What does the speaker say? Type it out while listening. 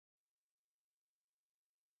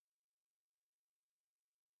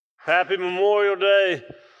Happy Memorial Day.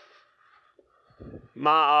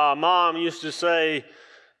 My mom used to say,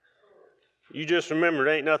 you just remember,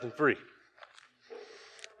 there ain't nothing free.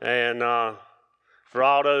 And for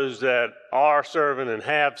all those that are serving and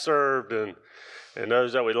have served and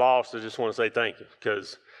those that we lost, I just want to say thank you,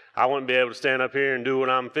 because I wouldn't be able to stand up here and do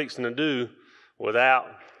what I'm fixing to do without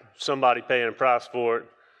somebody paying a price for it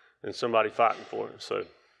and somebody fighting for it. So,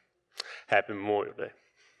 happy Memorial Day.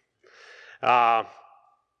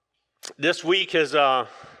 This week has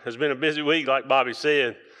been a busy week, like Bobby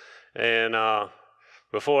said, and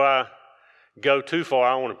before I go too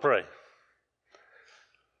far, I want to pray.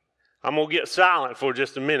 I'm going to get silent for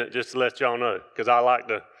just a minute just to let y'all know, because I like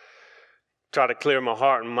to try to clear my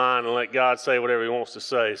heart and mind and let God say whatever he wants to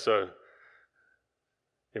say, so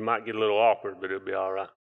it might get a little awkward, but it'll be all right.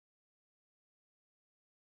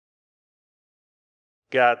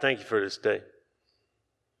 God, thank you for this day.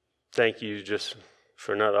 Thank you just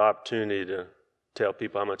for another opportunity to tell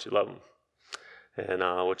people how much you love them and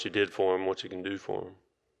what you did for them, what you can do for them.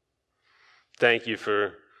 Thank you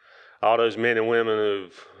for all those men and women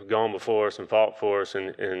who've gone before us and fought for us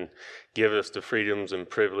and give us the freedoms and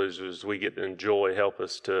privileges we get to enjoy. Help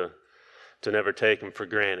us to never take them for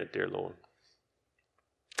granted, dear Lord.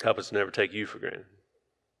 Help us to never take you for granted.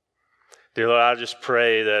 Dear Lord, I just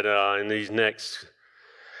pray that in these next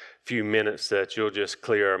few minutes that you'll just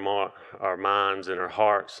clear our minds and our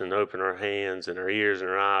hearts and open our hands and our ears and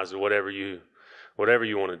our eyes, or whatever you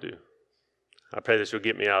want to do. I pray that you'll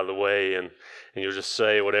get me out of the way and you'll just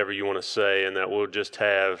say whatever you want to say, and that we'll just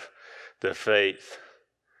have the faith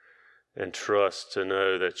and trust to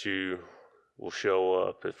know that you will show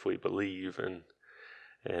up if we believe. And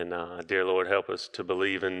dear Lord, help us to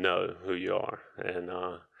believe and know who you are. And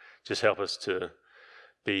just help us to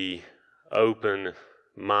be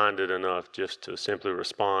open-minded enough just to simply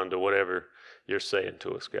respond to whatever you're saying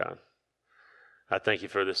to us, God. I thank you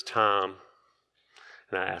for this time,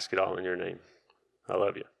 and I ask it all in your name. I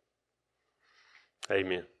love you.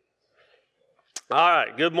 Amen. All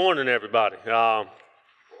right, good morning, everybody.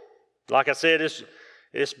 Like I said, it's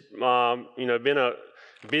been a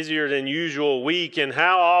busier than usual week, and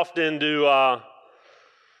how often do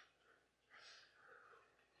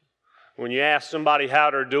when you ask somebody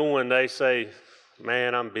how they're doing, they say,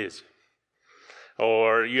 "Man, I'm busy."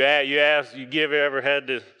 Or you ever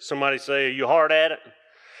had somebody say, "Are you hard at it?"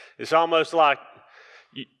 It's almost like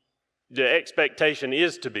the expectation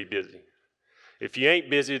is to be busy. If you ain't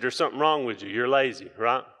busy, there's something wrong with you. You're lazy,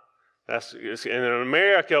 right? And in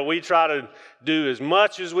America, we try to do as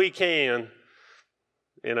much as we can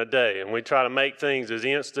in a day, and we try to make things as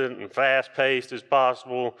instant and fast-paced as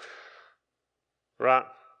possible, right?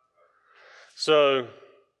 So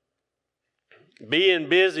being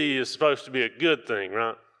busy is supposed to be a good thing,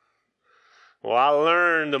 right? Well, I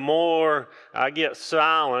learned the more I get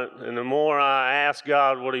silent and the more I ask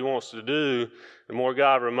God what he wants to do, the more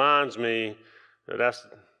God reminds me that that's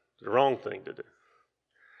the wrong thing to do.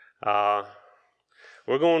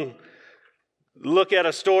 We're going to look at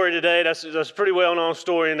a story today that's a pretty well-known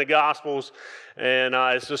story in the Gospels, and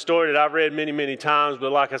it's a story that I've read many, many times,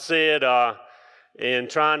 but like I said, in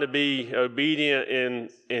trying to be obedient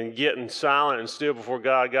in getting silent and still before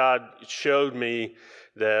God, God showed me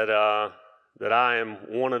that I am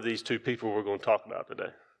one of these two people we're going to talk about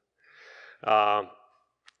today.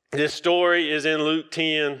 This story is in Luke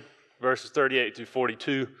 10, verses 38 through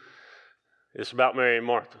 42. It's about Mary and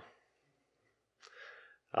Martha.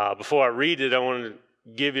 Before I read it, I want to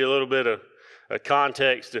give you a little bit of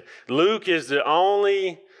context. Luke is the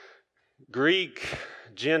only Greek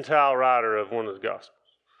Gentile writer of one of the Gospels.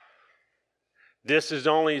 Luke is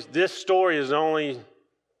the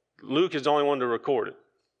only one to record it.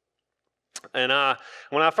 And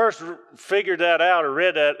when I first figured that out or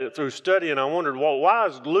read that through studying, I wondered, well, why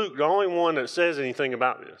is Luke the only one that says anything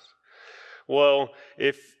about this? Well,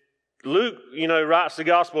 if Luke, writes the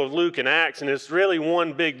Gospel of Luke and Acts, and it's really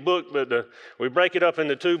one big book, but we break it up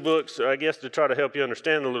into two books, I guess, to try to help you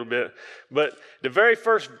understand a little bit. But the very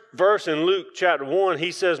first verse in Luke chapter 1,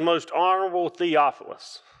 he says, "Most honorable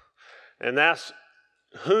Theophilus." And that's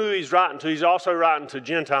who he's writing to. He's also writing to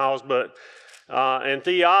Gentiles, and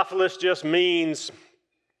Theophilus just means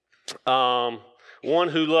one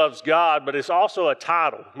who loves God, but it's also a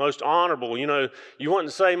title, most honorable. You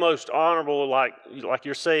wouldn't say most honorable like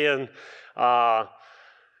you're saying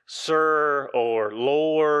sir or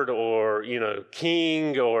lord or,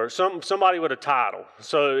 king or somebody with a title.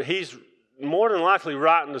 So he's more than likely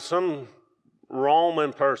writing to some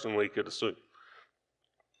Roman person, we could assume.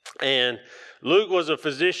 And Luke was a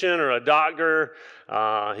physician or a doctor.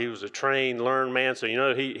 He was a trained, learned man, so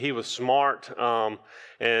he was smart.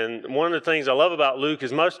 And one of the things I love about Luke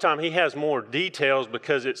is most of the time he has more details,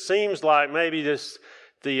 because it seems like maybe this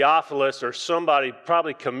Theophilus or somebody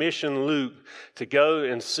probably commissioned Luke to go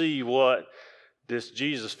and see what this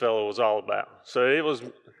Jesus fellow was all about. So it was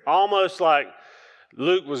almost like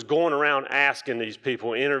Luke was going around asking these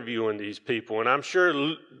people, interviewing these people. And I'm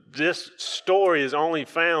sure this story is only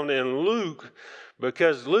found in Luke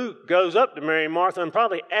because Luke goes up to Mary and Martha and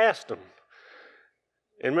probably asked them.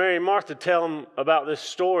 And Mary and Martha tell them about this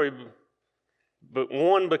story, but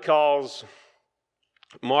one, because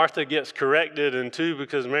Martha gets corrected, and two,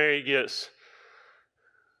 because Mary gets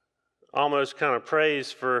almost kind of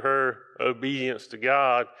praised for her obedience to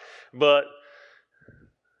God. But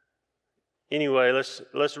anyway,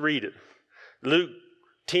 let's read it. Luke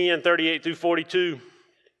 10:38 through 42.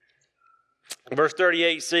 Verse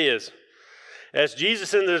 38 says, "As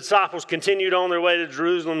Jesus and the disciples continued on their way to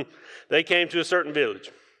Jerusalem, they came to a certain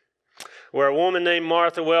village, where a woman named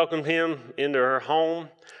Martha welcomed him into her home.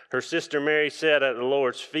 Her sister Mary sat at the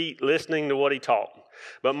Lord's feet, listening to what he taught.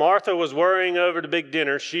 But Martha was worrying over the big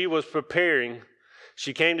dinner she was preparing.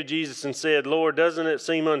 She came to Jesus and said, 'Lord, doesn't it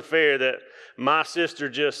seem unfair that my sister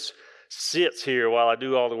just sits here while I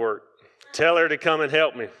do all the work? Tell her to come and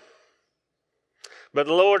help me.' But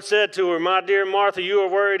the Lord said to her, 'My dear Martha, you are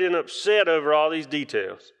worried and upset over all these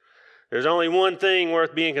details. There's only one thing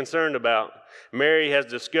worth being concerned about. Mary has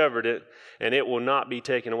discovered it, and it will not be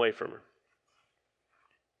taken away from her.'"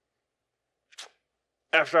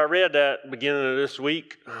 After I read that beginning of this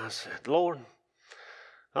week, I said, Lord,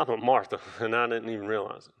 I'm a Martha, and I didn't even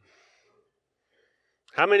realize it.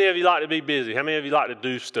 How many of you like to be busy? How many of you like to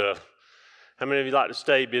do stuff? How many of you like to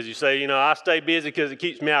stay busy? You say, I stay busy because it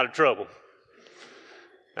keeps me out of trouble.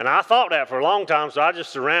 And I thought that for a long time, so I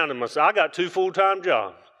just surrounded myself. I got 2 full-time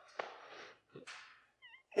jobs.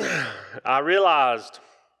 I realized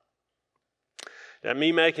that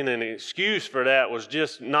me making an excuse for that was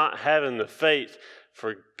just not having the faith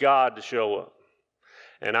for God to show up.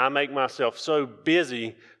 And I make myself so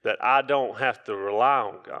busy that I don't have to rely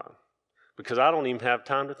on God, because I don't even have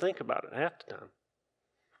time to think about it half the time.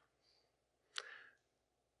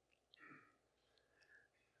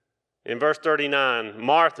 In verse 39,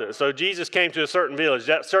 Martha, so Jesus came to a certain village.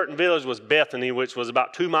 That certain village was Bethany, which was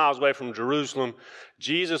about 2 miles away from Jerusalem.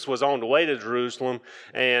 Jesus was on the way to Jerusalem,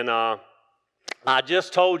 and I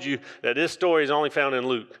just told you that this story is only found in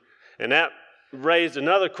Luke. And that raised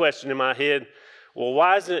another question in my head. Well,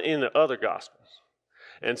 why isn't it in the other Gospels?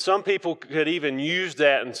 And some people could even use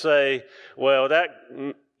that and say, well, that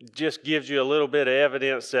just gives you a little bit of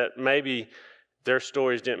evidence that maybe their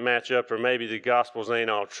stories didn't match up, or maybe the Gospels ain't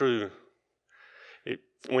all true.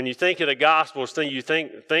 When you think of the Gospels, you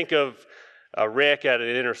think of a wreck at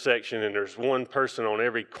an intersection, and there's one person on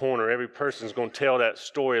every corner. Every person's going to tell that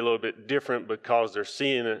story a little bit different because they're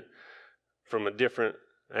seeing it from a different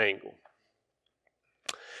angle.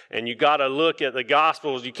 And you got to look at the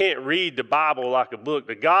Gospels. You can't read the Bible like a book.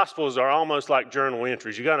 The Gospels are almost like journal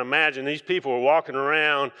entries. You got to imagine these people are walking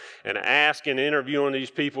around and asking, interviewing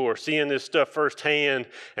these people, or seeing this stuff firsthand,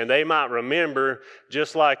 and they might remember,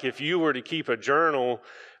 just like if you were to keep a journal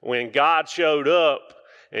when God showed up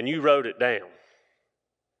and you wrote it down.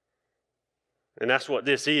 And that's what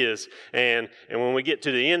this is. And when we get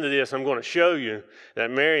to the end of this, I'm going to show you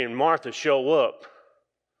that Mary and Martha show up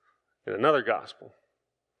in another gospel.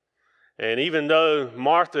 And even though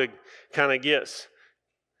Martha kind of gets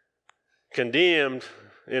condemned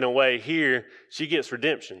in a way here, she gets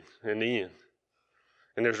redemption in the end.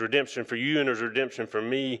 And there's redemption for you, and there's redemption for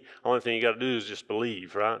me. Only thing you got to do is just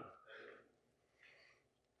believe, right?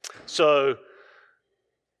 So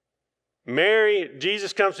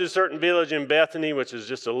Jesus comes to a certain village in Bethany, which is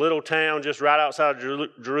just a little town just right outside of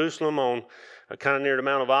Jerusalem, on kind of near the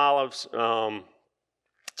Mount of Olives.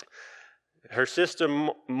 Her sister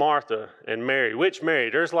Martha and Mary. Which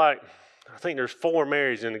Mary? I think there's 4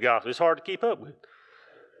 Marys in the gospel. It's hard to keep up with.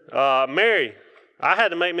 Mary. I had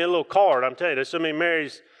to make me a little card. I'm telling you, there's so many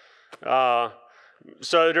Marys. So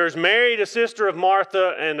there's Mary, the sister of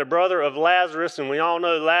Martha, and the brother of Lazarus. And we all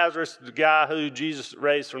know Lazarus, the guy who Jesus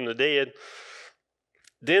raised from the dead.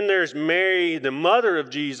 Then there's Mary, the mother of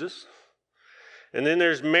Jesus. And then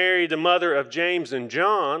there's Mary, the mother of James and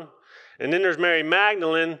John. And then there's Mary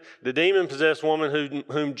Magdalene, the demon-possessed woman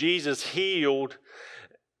whom Jesus healed,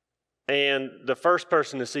 and the first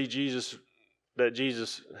person to see Jesus that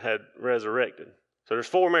Jesus had resurrected. So there's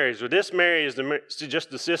 4 Marys. But this Mary is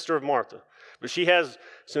just the sister of Martha. But she has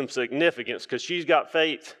some significance because she's got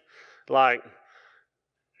faith like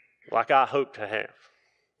I hope to have,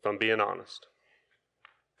 if I'm being honest.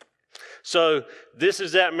 So this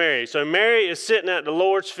is that Mary. So Mary is sitting at the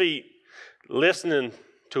Lord's feet, listening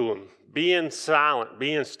to him, being silent,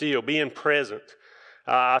 being still, being present.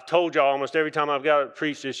 I've told y'all almost every time I've got to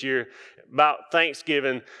preach this year about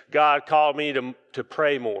Thanksgiving, God called me to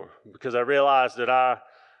pray more because I realized that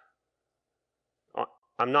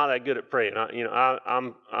I'm not that good at praying.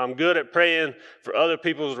 I'm good at praying for other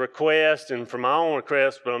people's requests and for my own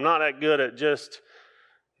requests, but I'm not that good at just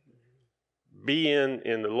being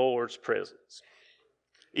in the Lord's presence.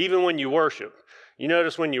 Even when you worship. You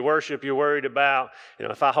notice when you worship, you're worried about,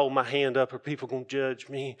 if I hold my hand up, are people going to judge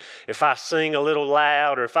me? If I sing a little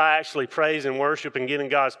loud, or if I actually praise and worship and get in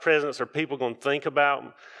God's presence, are people going to think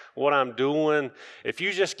about what I'm doing? If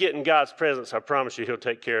you just get in God's presence, I promise you He'll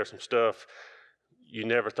take care of some stuff you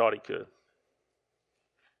never thought He could.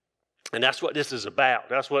 And that's what this is about.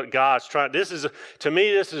 That's what God's trying. To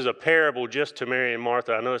me, this is a parable just to Mary and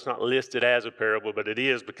Martha. I know it's not listed as a parable, but it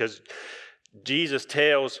is because Jesus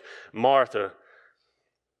tells Martha,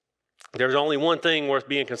 there's only one thing worth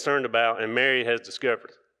being concerned about, and Mary has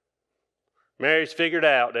discovered. Mary's figured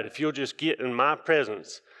out that if you'll just get in my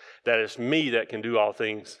presence, that it's me that can do all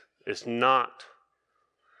things. It's not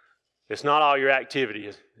all your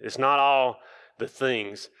activities. It's not all the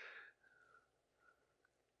things.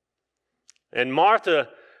 And Martha,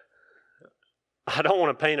 I don't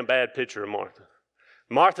want to paint a bad picture of Martha.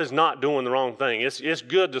 Martha's not doing the wrong thing. It's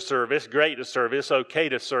good to serve. It's great to serve. It's okay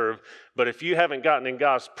to serve. But if you haven't gotten in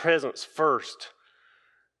God's presence first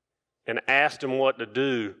and asked Him what to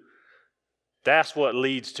do, that's what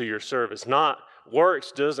leads to your service.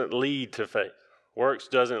 Works doesn't lead to faith. Works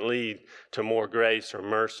doesn't lead to more grace or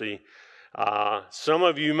mercy. Some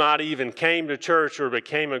of you might even came to church or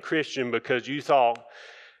became a Christian because you thought,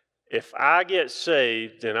 if I get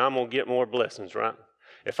saved, then I'm going to get more blessings, right?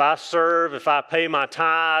 If I serve, if I pay my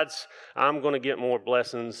tithes, I'm going to get more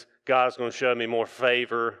blessings. God's going to show me more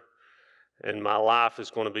favor, and my life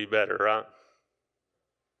is going to be better, right?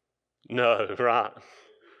 No, right?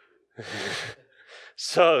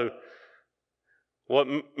 So, what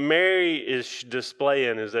Mary is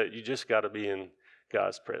displaying is that you just got to be in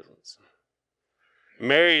God's presence.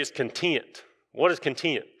 Mary is content. What is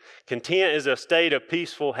content? Content is a state of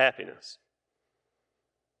peaceful happiness.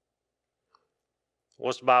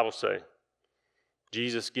 What's the Bible say?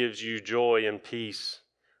 Jesus gives you joy and peace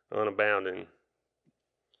unabounding.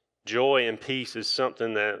 Joy and peace is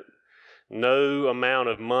something that no amount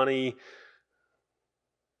of money,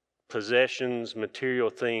 possessions, material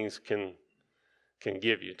things can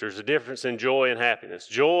give you. There's a difference in joy and happiness.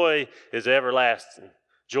 Joy is everlasting.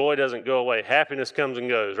 Joy doesn't go away. Happiness comes and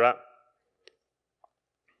goes, right?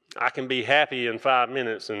 I can be happy in 5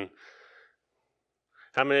 minutes. And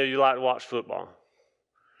how many of you like to watch football?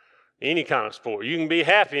 Any kind of sport. You can be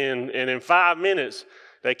happy and in 5 minutes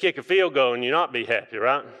they kick a field goal and you not be happy,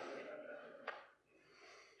 right?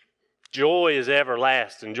 Joy is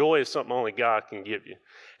everlasting. Joy is something only God can give you.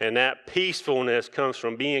 And that peacefulness comes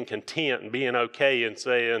from being content and being okay and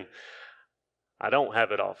saying, I don't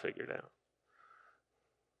have it all figured out.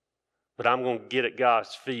 But I'm going to get at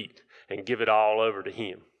God's feet and give it all over to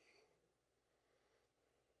Him.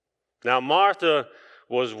 Now, Martha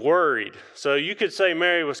was worried. So you could say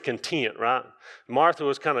Mary was content, right? Martha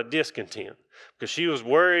was kind of discontent because she was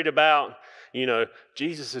worried about,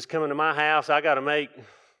 Jesus is coming to my house. I got to make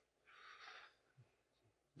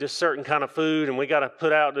this certain kind of food, and we got to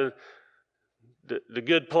put out the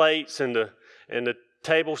good plates and the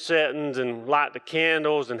table settings and light the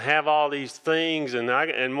candles and have all these things.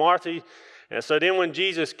 And Martha. And so then when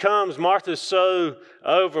Jesus comes, Martha's so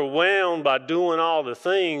overwhelmed by doing all the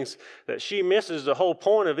things that she misses the whole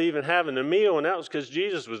point of even having the meal, and that was because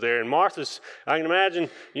Jesus was there. And Martha's, I can imagine,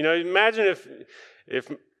 imagine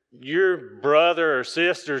if your brother or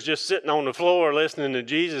sister is just sitting on the floor listening to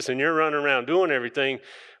Jesus and you're running around doing everything.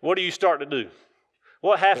 What do you start to do?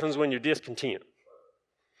 What happens when you're discontent?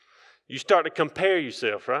 You start to compare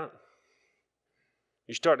yourself, right?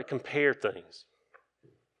 You start to compare things.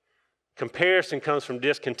 Comparison comes from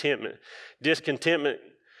discontentment.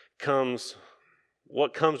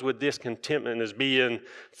 What comes with discontentment is being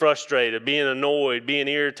frustrated, being annoyed, being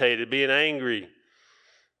irritated, being angry,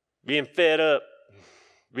 being fed up,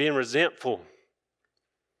 being resentful.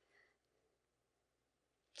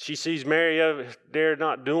 She sees Mary over there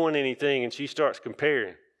not doing anything, and she starts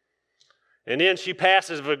comparing. And then she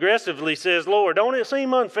passive aggressively says, Lord, don't it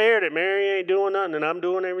seem unfair that Mary ain't doing nothing and I'm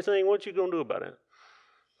doing everything? What you going to do about it?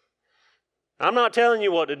 I'm not telling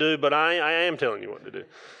you what to do, but I am telling you what to do.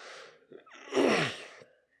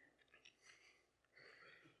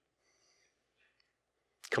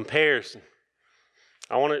 Comparison.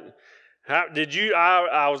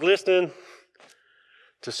 I was listening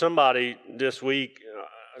to somebody this week,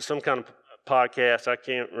 some kind of podcast, I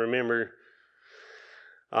can't remember.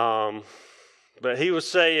 But he was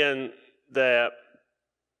saying that,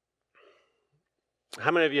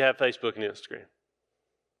 how many of you have Facebook and Instagram?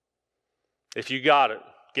 If you got it,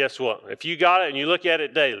 guess what? If you got it and you look at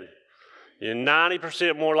it daily, you're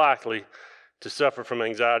 90% more likely to suffer from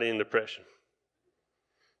anxiety and depression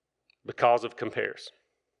because of comparison.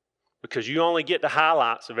 Because you only get the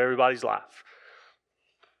highlights of everybody's life.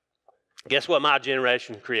 Guess what my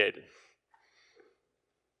generation created?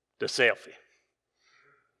 The selfie.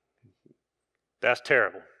 That's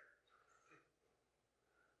terrible.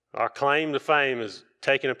 Our claim to fame is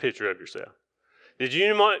taking a picture of yourself. Did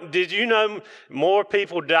you know more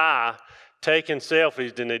people die taking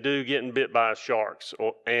selfies than they do getting bit by sharks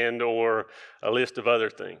or a list of other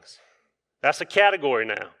things? That's a category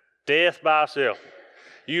now. Death by selfie.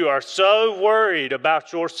 You are so worried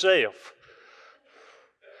about yourself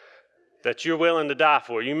that you're willing to die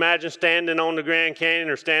for. You imagine standing on the Grand Canyon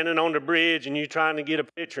or standing on the bridge and you trying to get a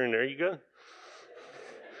picture, and there you go.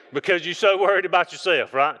 Because you're so worried about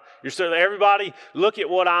yourself, right? You're so, everybody, look at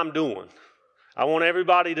what I'm doing. I want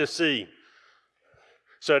everybody to see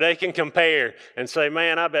so they can compare and say,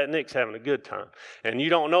 man, I bet Nick's having a good time. And you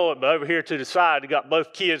don't know it, but over here to the side, you got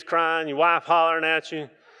both kids crying, your wife hollering at you.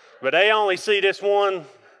 But they only see this one,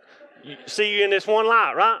 see you in this one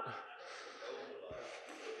light, right?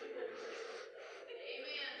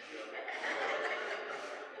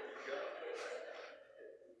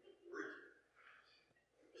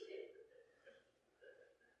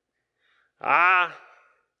 I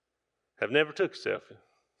have never took a selfie.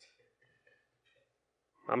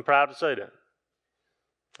 I'm proud to say that.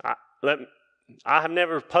 I have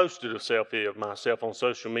never posted a selfie of myself on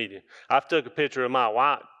social media. I've took a picture of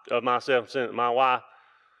myself and sent it to my wife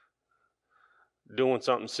doing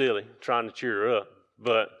something silly, trying to cheer her up.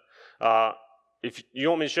 But if you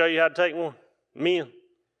want me to show you how to take one, men,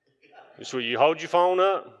 so you hold your phone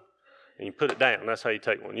up and you put it down. That's how you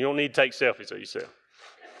take one. You don't need to take selfies of yourself.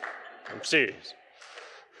 I'm serious.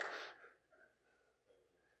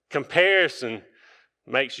 Comparison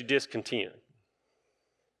makes you discontent.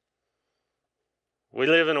 We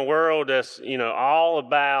live in a world that's, all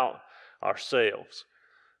about ourselves.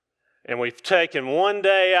 And we've taken one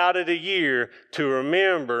day out of the year to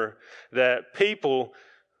remember that people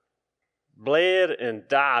bled and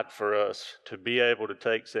died for us to be able to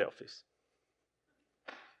take selfies.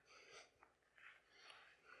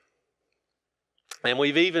 And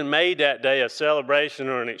we've even made that day a celebration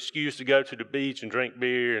or an excuse to go to the beach and drink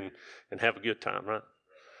beer and have a good time, right?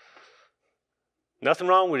 Nothing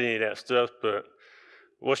wrong with any of that stuff, but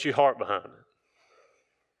what's your heart behind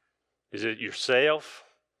it? Is it yourself?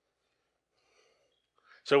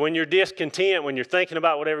 So when you're discontent, when you're thinking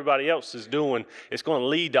about what everybody else is doing, it's going to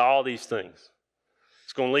lead to all these things.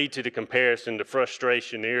 It's going to lead to the comparison, the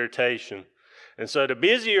frustration, the irritation. And so the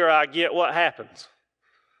busier I get, what happens?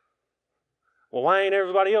 Well, why ain't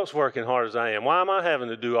everybody else working hard as I am? Why am I having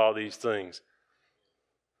to do all these things?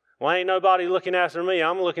 Why ain't nobody looking after me?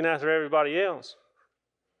 I'm looking after everybody else.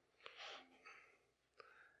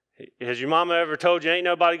 Has your mama ever told you ain't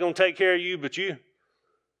nobody going to take care of you but you?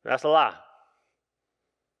 That's a lie.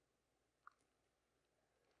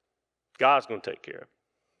 God's going to take care of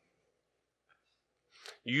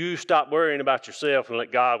you. You stop worrying about yourself and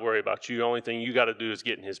let God worry about you. The only thing you got to do is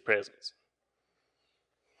get in His presence.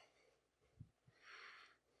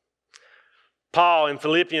 Paul in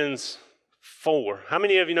Philippians 4. How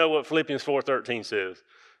many of you know what Philippians 4:13 says?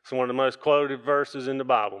 It's one of the most quoted verses in the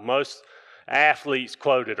Bible. Most athletes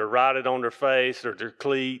quote it or write it on their face or their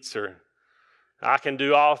cleats, or I can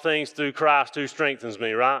do all things through Christ who strengthens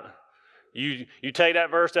me, right? You take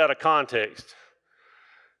that verse out of context.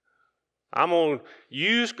 I'm going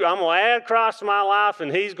to add Christ to my life and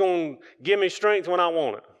He's going to give me strength when I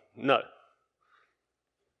want it. No.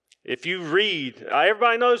 If you read,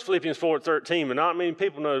 everybody knows Philippians 4:13, but not many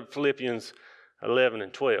people know Philippians 11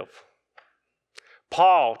 and 12.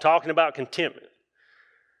 Paul talking about contentment.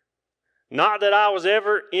 Not that I was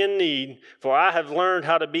ever in need, for I have learned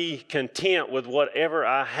how to be content with whatever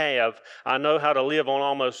I have. I know how to live on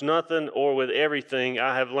almost nothing or with everything.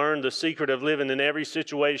 I have learned the secret of living in every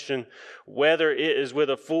situation, whether it is with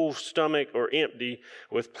a full stomach or empty,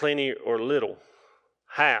 with plenty or little.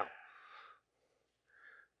 How?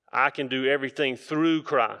 I can do everything through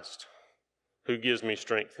Christ who gives me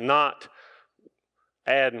strength. Not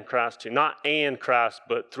adding Christ to, not and Christ,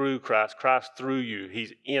 but through Christ. Christ through you.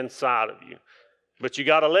 He's inside of you. But you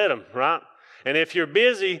got to let Him, right? And if you're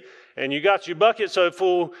busy and you got your bucket so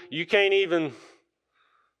full, you can't even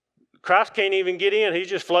Christ can't even get in. He's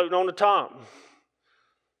just floating on the top.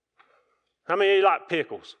 How many of you like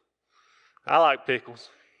pickles? I like pickles.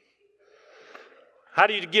 How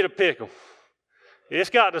do you get a pickle? It's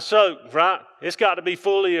got to soak, right? It's got to be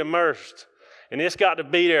fully immersed. And it's got to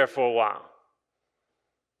be there for a while.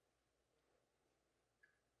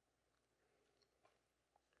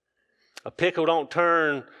 A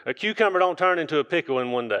cucumber don't turn into a pickle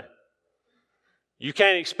in one day. You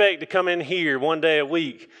can't expect to come in here one day a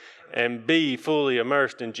week and be fully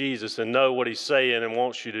immersed in Jesus and know what he's saying and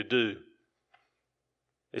wants you to do.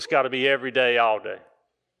 It's got to be every day, all day.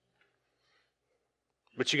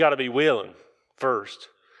 But you got to be willing first.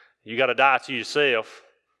 You got to die to yourself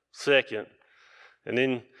second. And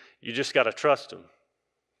then you just got to trust him.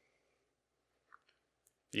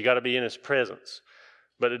 You got to be in his presence.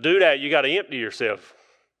 But to do that, you got to empty yourself.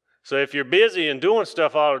 So if you're busy and doing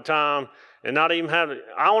stuff all the time and not even having,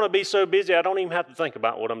 I want to be so busy I don't even have to think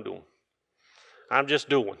about what I'm doing. I'm just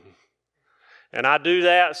doing. And I do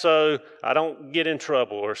that so I don't get in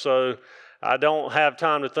trouble or so I don't have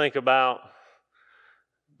time to think about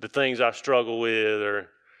the things I struggle with or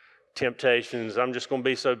temptations. I'm just going to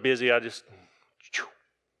be so busy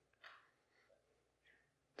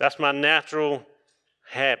that's my natural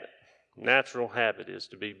habit. Natural habit is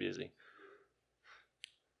to be busy.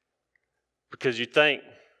 Because you think,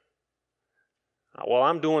 well,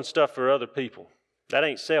 I'm doing stuff for other people. That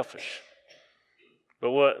ain't selfish.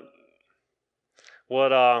 But what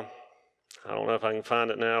I don't know if I can find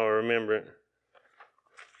it now or remember it.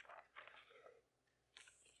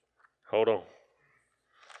 Hold on.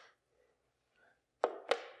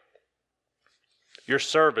 Your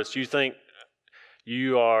service, you think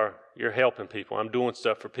you're helping people. I'm doing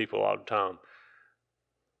stuff for people all the time.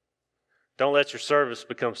 Don't let your service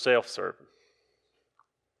become self-serving.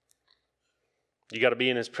 You got to be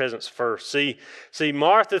in his presence first. See,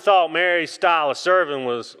 Martha thought Mary's style of serving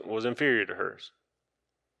was inferior to hers.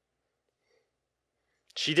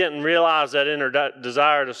 She didn't realize that in her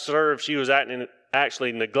desire to serve, she was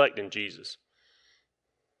actually neglecting Jesus.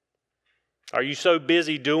 Are you so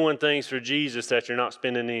busy doing things for Jesus that you're not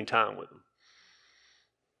spending any time with him?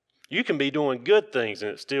 You can be doing good things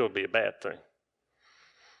and it still be a bad thing.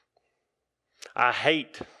 I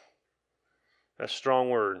hate, that's a strong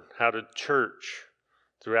word, how the church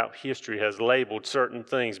throughout history has labeled certain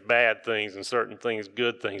things bad things and certain things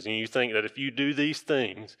good things. And you think that if you do these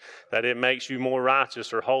things, that it makes you more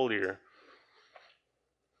righteous or holier,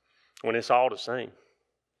 when it's all the same.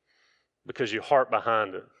 Because your heart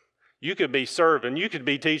behind it. You could be serving, you could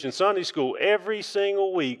be teaching Sunday school every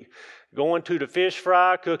single week, going to the fish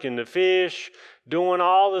fry, cooking the fish, doing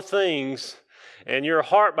all the things, and your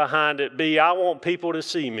heart behind it be, I want people to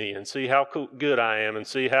see me and see how good I am and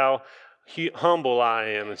see how humble I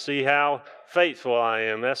am and see how faithful I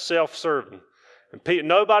am. That's self-serving. And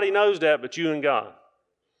nobody knows that but you and God.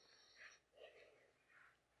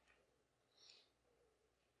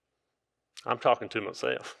 I'm talking to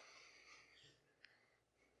myself.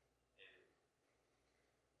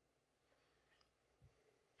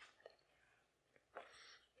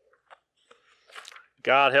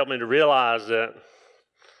 God helped me to realize that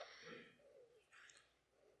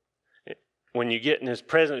when you get in his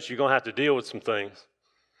presence, you're going to have to deal with some things.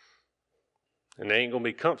 And they ain't going to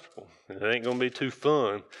be comfortable. And it ain't going to be too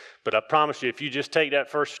fun. But I promise you, if you just take that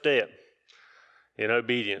first step in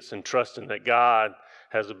obedience and trusting that God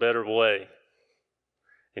has a better way,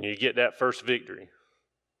 and you get that first victory,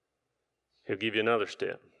 he'll give you another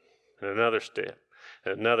step, and another step,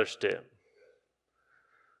 and another step.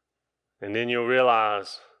 And then you'll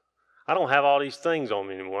realize, I don't have all these things on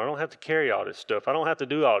me anymore. I don't have to carry all this stuff. I don't have to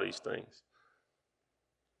do all these things.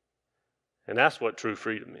 And that's what true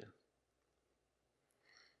freedom is.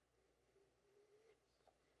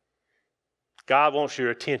 God wants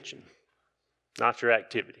your attention, not your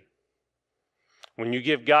activity. When you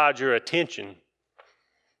give God your attention,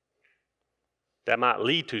 that might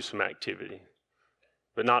lead to some activity,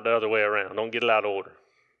 but not the other way around. Don't get it out of order.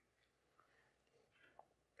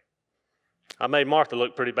 I made Martha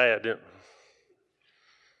look pretty bad, didn't I?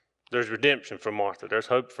 There's redemption for Martha. There's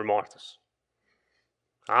hope for Marthas.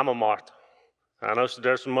 I'm a Martha. I know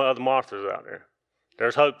there's some other Marthas out there.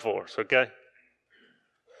 There's hope for us, okay?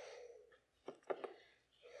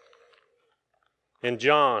 In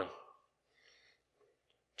John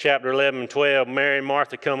chapter 11 and 12, Mary and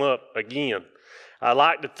Martha come up again. I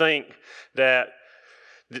like to think that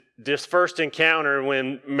this first encounter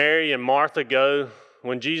when Mary and Martha go,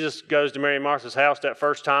 when Jesus goes to Mary and Martha's house that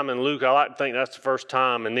first time in Luke, I like to think that's the first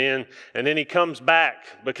time. And then he comes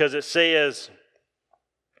back because it says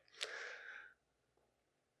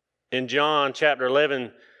in John chapter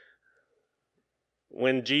 11,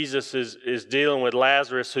 when Jesus is dealing with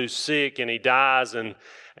Lazarus who's sick and he dies, and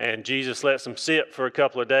Jesus lets him sit for a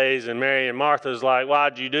couple of days, and Mary and Martha's like,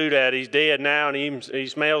 why'd you do that? He's dead now and he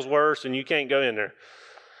smells worse and you can't go in there.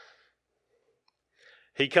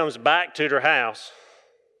 He comes back to their house.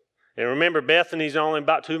 And remember, Bethany's only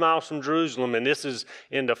about 2 miles from Jerusalem, and this is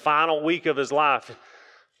in the final week of his life.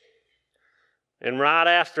 And right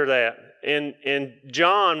after that, and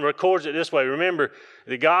John records it this way. Remember,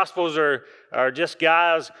 the Gospels are just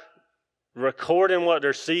guys recording what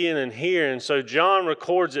they're seeing and hearing. So John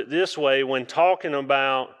records it this way when talking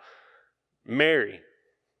about Mary.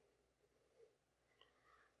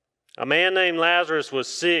 A man named Lazarus was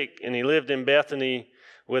sick, and he lived in Bethany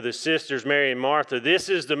with his sisters Mary and Martha. This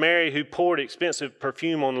is the Mary who poured expensive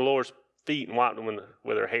perfume on the Lord's feet and wiped them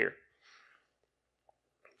with her hair.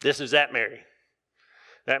 This is that Mary.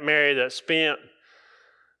 That Mary that spent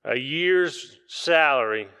a year's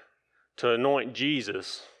salary to anoint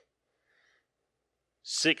Jesus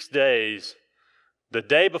 6 days, the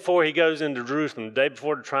day before he goes into Jerusalem, the day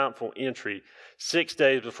before the triumphal entry, 6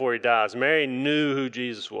 days before he dies. Mary knew who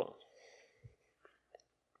Jesus was.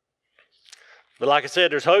 But like I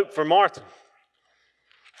said, there's hope for Martha.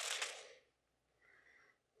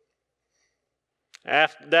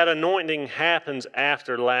 That anointing happens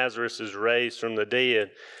after Lazarus is raised from the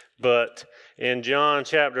dead. But in John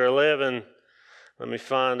chapter 11, let me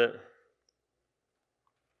find it.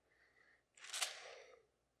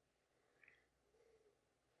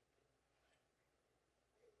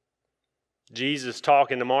 Jesus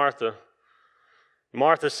talking to Martha.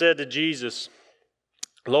 Martha said to Jesus,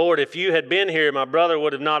 Lord, if you had been here, my brother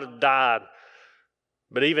would have not died.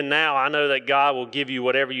 But even now, I know that God will give you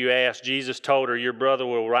whatever you ask. Jesus told her, your brother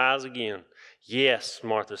will rise again. Yes,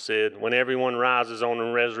 Martha said, when everyone rises on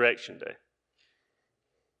the resurrection day.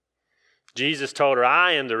 Jesus told her,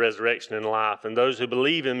 I am the resurrection and life, and those who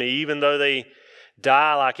believe in me, even though they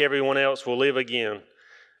die like everyone else, will live again.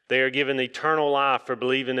 They are given eternal life for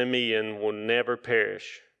believing in me and will never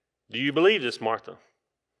perish. Do you believe this, Martha?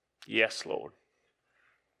 Yes, Lord.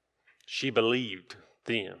 She believed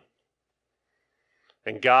then.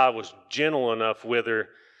 And God was gentle enough with her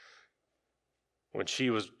when she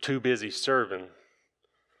was too busy serving.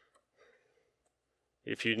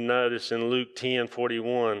 If you notice in Luke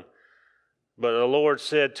 10:41, but the Lord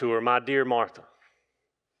said to her, my dear Martha.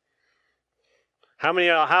 How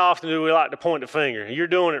often do we like to point the finger? You're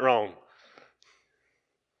doing it wrong.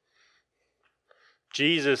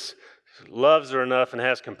 Jesus loves her enough and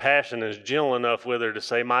has compassion and is gentle enough with her to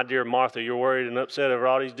say, my dear Martha, you're worried and upset over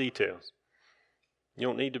all these details. You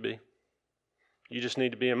don't need to be. You just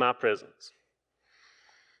need to be in my presence.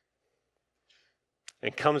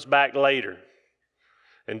 And comes back later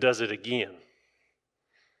and does it again.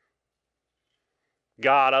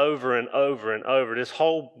 God over and over and over. This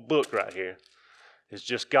whole book right here is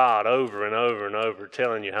just God over and over and over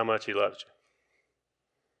telling you how much he loves you.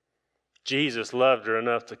 Jesus loved her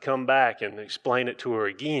enough to come back and explain it to her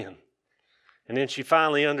again. And then she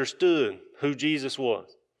finally understood who Jesus was.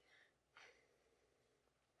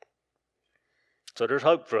 So there's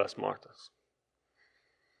hope for us, Marthas.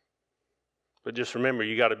 But just remember,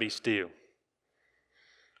 you got to be still.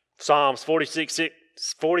 Psalms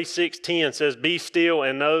 46:10 says, be still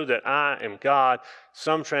and know that I am God.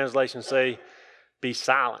 Some translations say, be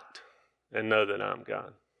silent and know that I'm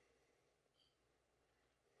God.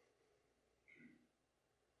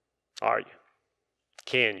 Are you?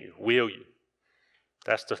 Can you? Will you?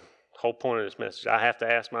 That's the whole point of this message. I have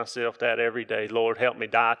to ask myself that every day. Lord, help me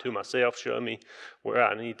die to myself. Show me where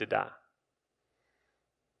I need to die.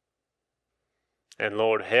 And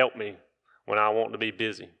Lord, help me when I want to be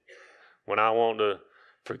busy, when I want to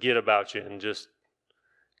forget about you and just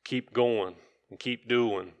keep going and keep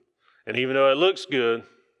doing. And even though it looks good,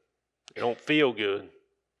 it don't feel good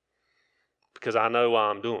because I know why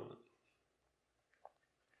I'm doing it.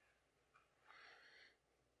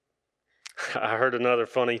 I heard another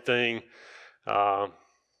funny thing when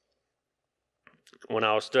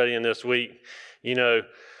I was studying this week. You know,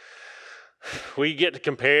 we get to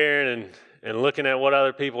comparing and looking at what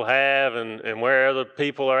other people have and where other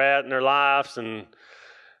people are at in their lives. And,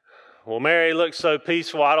 well, Mary looks so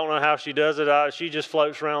peaceful. I don't know how she does it. She just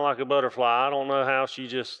floats around like a butterfly. I don't know how she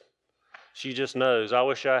just knows. I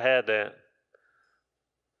wish I had that.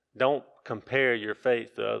 Don't compare your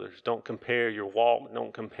faith to others. Don't compare your walk.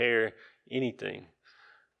 Don't compare anything.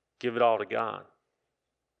 Give it all to God.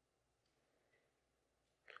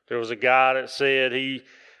 There was a guy that said he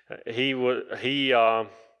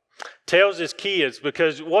tells his kids,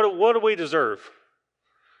 because what do we deserve?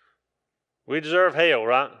 We deserve hell,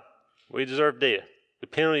 right? We deserve death. The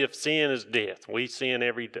penalty of sin is death. We sin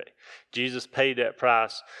every day. Jesus paid that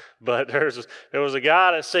price. But there was a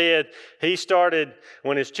guy that said he started,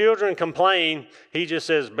 when his children complain, he just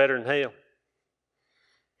says, better than hell.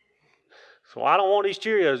 So I don't want these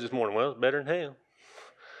Cheerios this morning. Well, it's better than hell.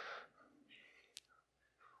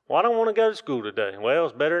 Well, I don't want to go to school today. Well,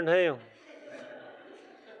 it's better than hell.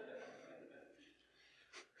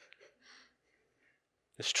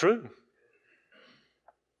 It's true.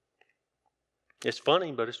 It's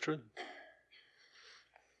funny, but it's true.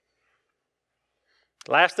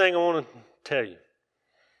 Last thing I want to tell you.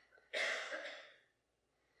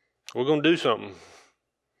 We're going to do something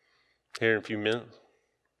here in a few minutes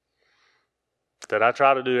that I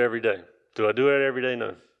try to do every day. Do I do it every day?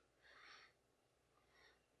 No.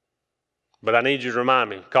 But I need you to remind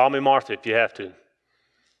me. Call me Martha if you have to.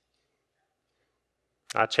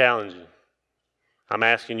 I challenge you. I'm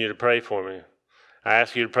asking you to pray for me. I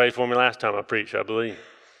asked you to pray for me last time I preached, I believe.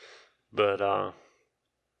 But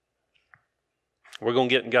we're going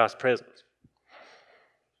to get in God's presence.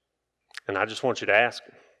 And I just want you to ask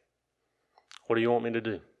Him, what do you want me to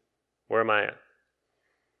do? Where am I at?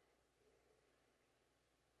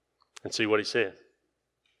 And see what He says.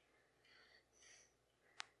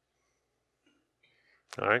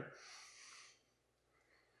 All right?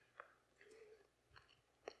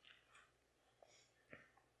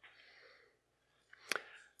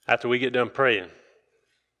 After we get done praying,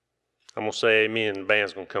 I'm going to say amen, and the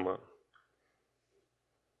band's going to come up.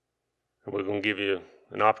 And we're going to give you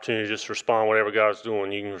an opportunity to just respond whatever God's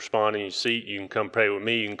doing. You can respond in your seat. You can come pray with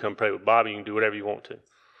me. You can come pray with Bobby. You can do whatever you want to.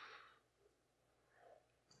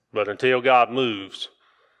 But until God moves,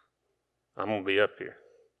 I'm going to be up here.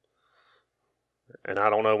 And I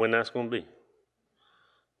don't know when that's going to be.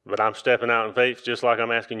 But I'm stepping out in faith just like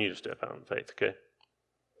I'm asking you to step out in faith, okay?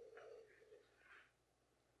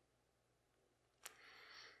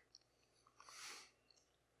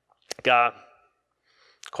 God,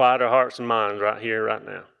 quiet our hearts and minds right here, right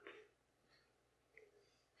now.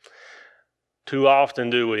 Too often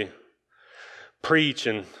do we preach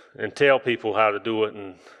and tell people how to do it,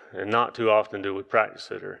 and not too often do we practice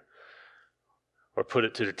it or put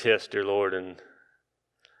it to the test, dear Lord. And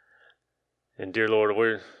dear Lord,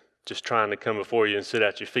 we're just trying to come before you and sit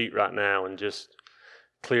at your feet right now and just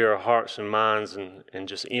clear our hearts and minds and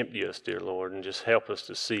just empty us, dear Lord, and just help us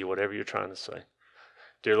to see whatever you're trying to say.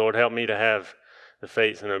 Dear Lord, help me to have the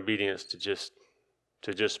faith and obedience to just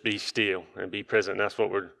be still and be present. And that's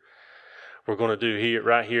what we're going to do here,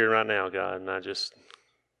 right now, God. And I just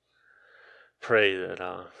pray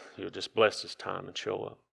that you'll just bless this time and show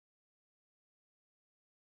up.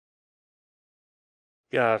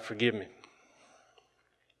 God, forgive me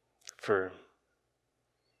for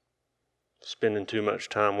spending too much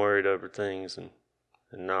time worried over things and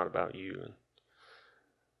not about you. And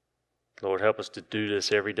Lord, help us to do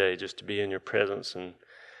this every day, just to be in your presence and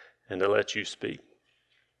to let you speak.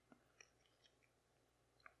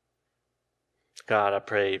 God, I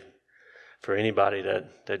pray for anybody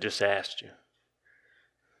that just asked you,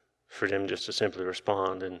 for them just to simply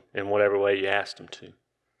respond in whatever way you asked them to.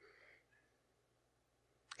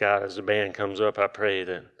 God, as the band comes up, I pray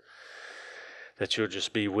that you'll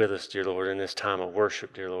just be with us, dear Lord, in this time of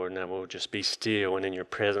worship, dear Lord, and that we'll just be still and in your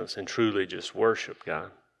presence and truly just worship,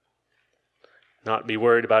 God. Not be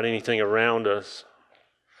worried about anything around us,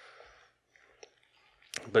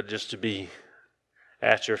 but just to be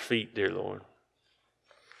at your feet, dear Lord.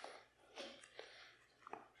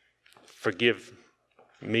 Forgive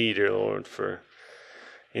me, dear Lord, for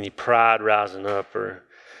any pride rising up or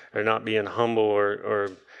not being humble or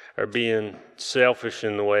being selfish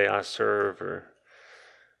in the way I serve or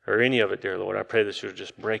any of it, dear Lord. I pray that you'll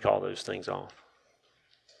just break all those things off.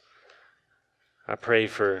 I pray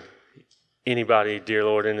for anybody, dear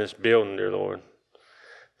Lord, in this building, dear Lord,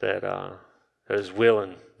 that is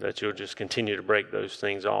willing, that you'll just continue to break those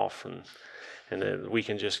things off and that we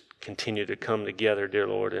can just continue to come together, dear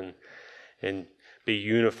Lord, and be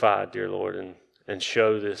unified, dear Lord, and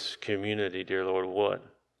show this community, dear Lord, what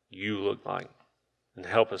you look like. And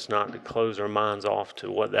help us not to close our minds off to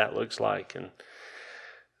what that looks like and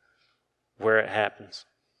where it happens.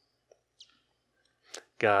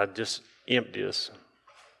 God, just empty us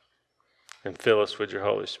and fill us with your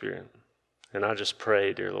Holy Spirit. And I just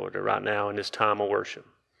pray, dear Lord, that right now in this time of worship,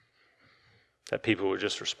 that people will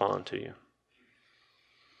just respond to you.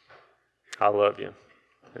 I love you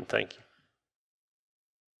and thank you.